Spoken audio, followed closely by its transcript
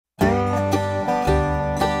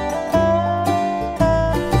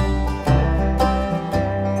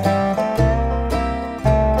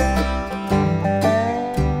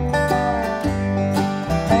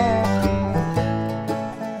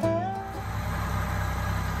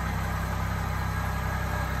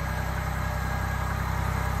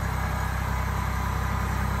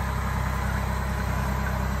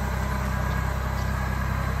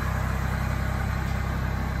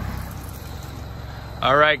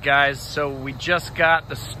All right, guys, so we just got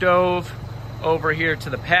the stove over here to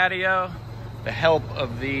the patio, the help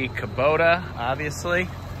of the Kubota, obviously.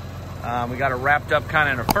 We got it wrapped up kind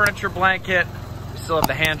of in a furniture blanket. We still have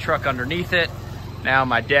the hand truck underneath it. Now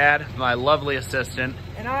my dad, my lovely assistant,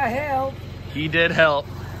 and I help. He did help,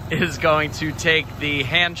 is going to take the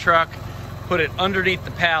hand truck, put it underneath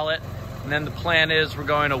the pallet, and then the plan is we're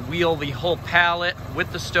going to wheel the whole pallet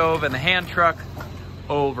with the stove and the hand truck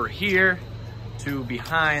over here to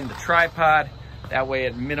behind the tripod. That way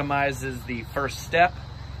it minimizes the first step,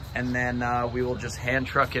 and then we will just hand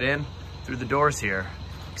truck it in through the doors here.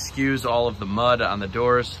 Excuse all of the mud on the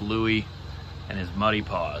doors, Louie and his muddy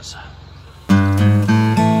paws.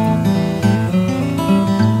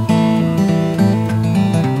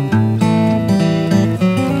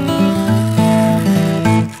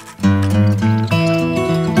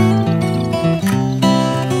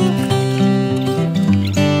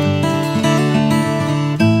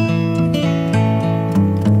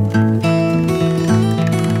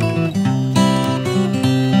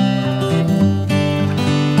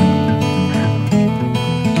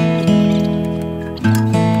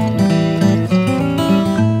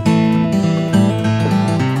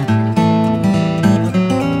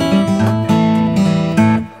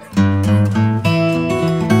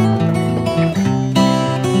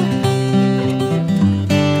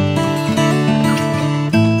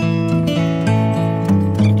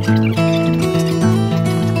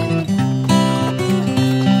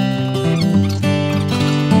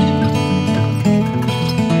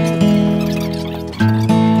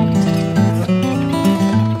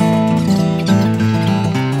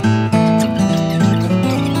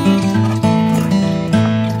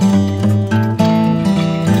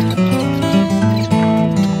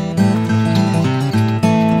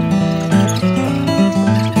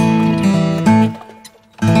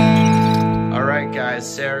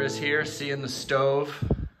 Sarah's here, seeing the stove.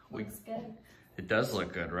 Looks good. It does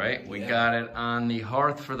look good, right? We got it on the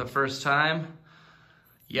hearth for the first time.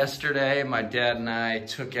 Yesterday, my dad and I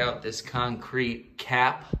took out this concrete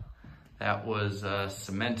cap that was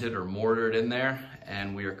cemented or mortared in there,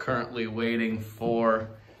 and we are currently waiting for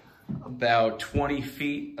about 20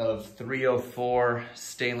 feet of 304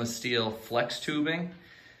 stainless steel flex tubing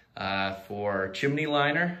for chimney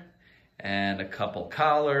liner, and a couple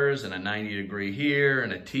collars and a 90-degree here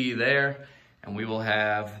and a T there, and we will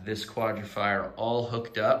have this Quadra-fire all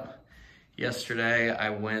hooked up. Yesterday,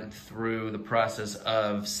 I went through the process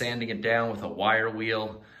of sanding it down with a wire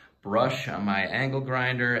wheel brush on my angle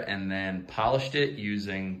grinder and then polished it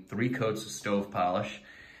using 3 coats of stove polish.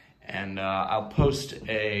 And I'll put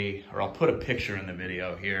a picture in the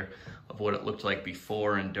video here of what it looked like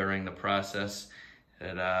before and during the process.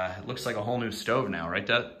 It looks like a whole new stove now, right,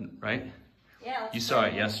 Dad? Right? Yeah. You saw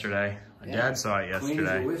it yesterday. My dad saw it yesterday. Clean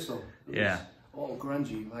as a whistle. Yeah. All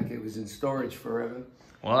grungy, like it was in storage forever.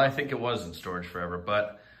 Well, I think it was in storage forever,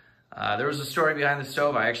 but there was a story behind the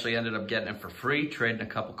stove. I actually ended up getting it for free, trading a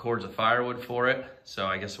couple cords of firewood for it. So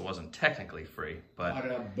I guess it wasn't technically free, but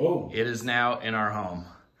it is now in our home.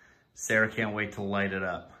 Sarah can't wait to light it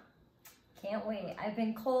up. Can't wait. I've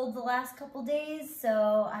been cold the last couple days,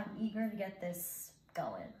 so I'm eager to get this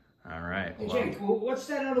going. All right. Hey, Jake, what's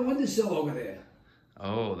that on the windowsill over there?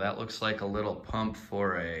 Oh, that looks like a little pump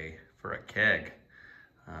for a keg.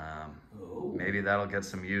 Maybe that'll get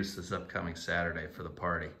some use this upcoming Saturday for the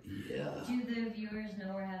party. Yeah. Do the viewers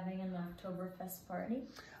know we're having an Oktoberfest party?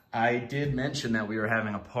 I did mention that we were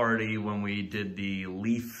having a party when we did the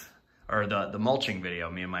leaf, or the mulching video,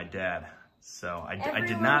 me and my dad. So I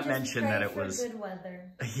did not mention that it was good weather.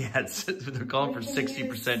 Yeah, they're calling for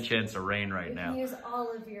 60% chance of rain right now. Use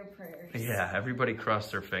all of your prayers. Yeah, everybody cross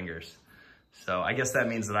their fingers. So I guess that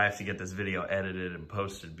means that I have to get this video edited and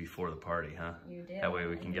posted before the party, huh? You do. That way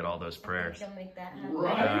we can get all those prayers. You'll make that happen.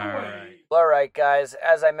 Right. All right, guys,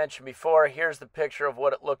 as I mentioned before, here's the picture of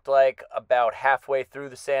what it looked like about halfway through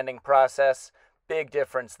the sanding process. Big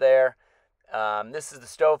difference there. This is the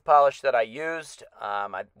stove polish that I used.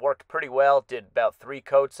 I worked pretty well, did about 3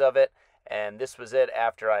 coats of it, and this was it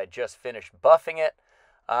after I had just finished buffing it.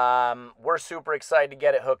 We're super excited to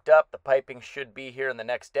get it hooked up. The piping should be here in the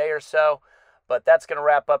next day or so. But that's going to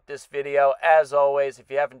wrap up this video. As always, if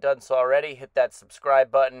you haven't done so already, hit that subscribe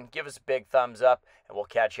button, give us a big thumbs up, and we'll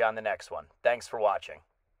catch you on the next one. Thanks for watching.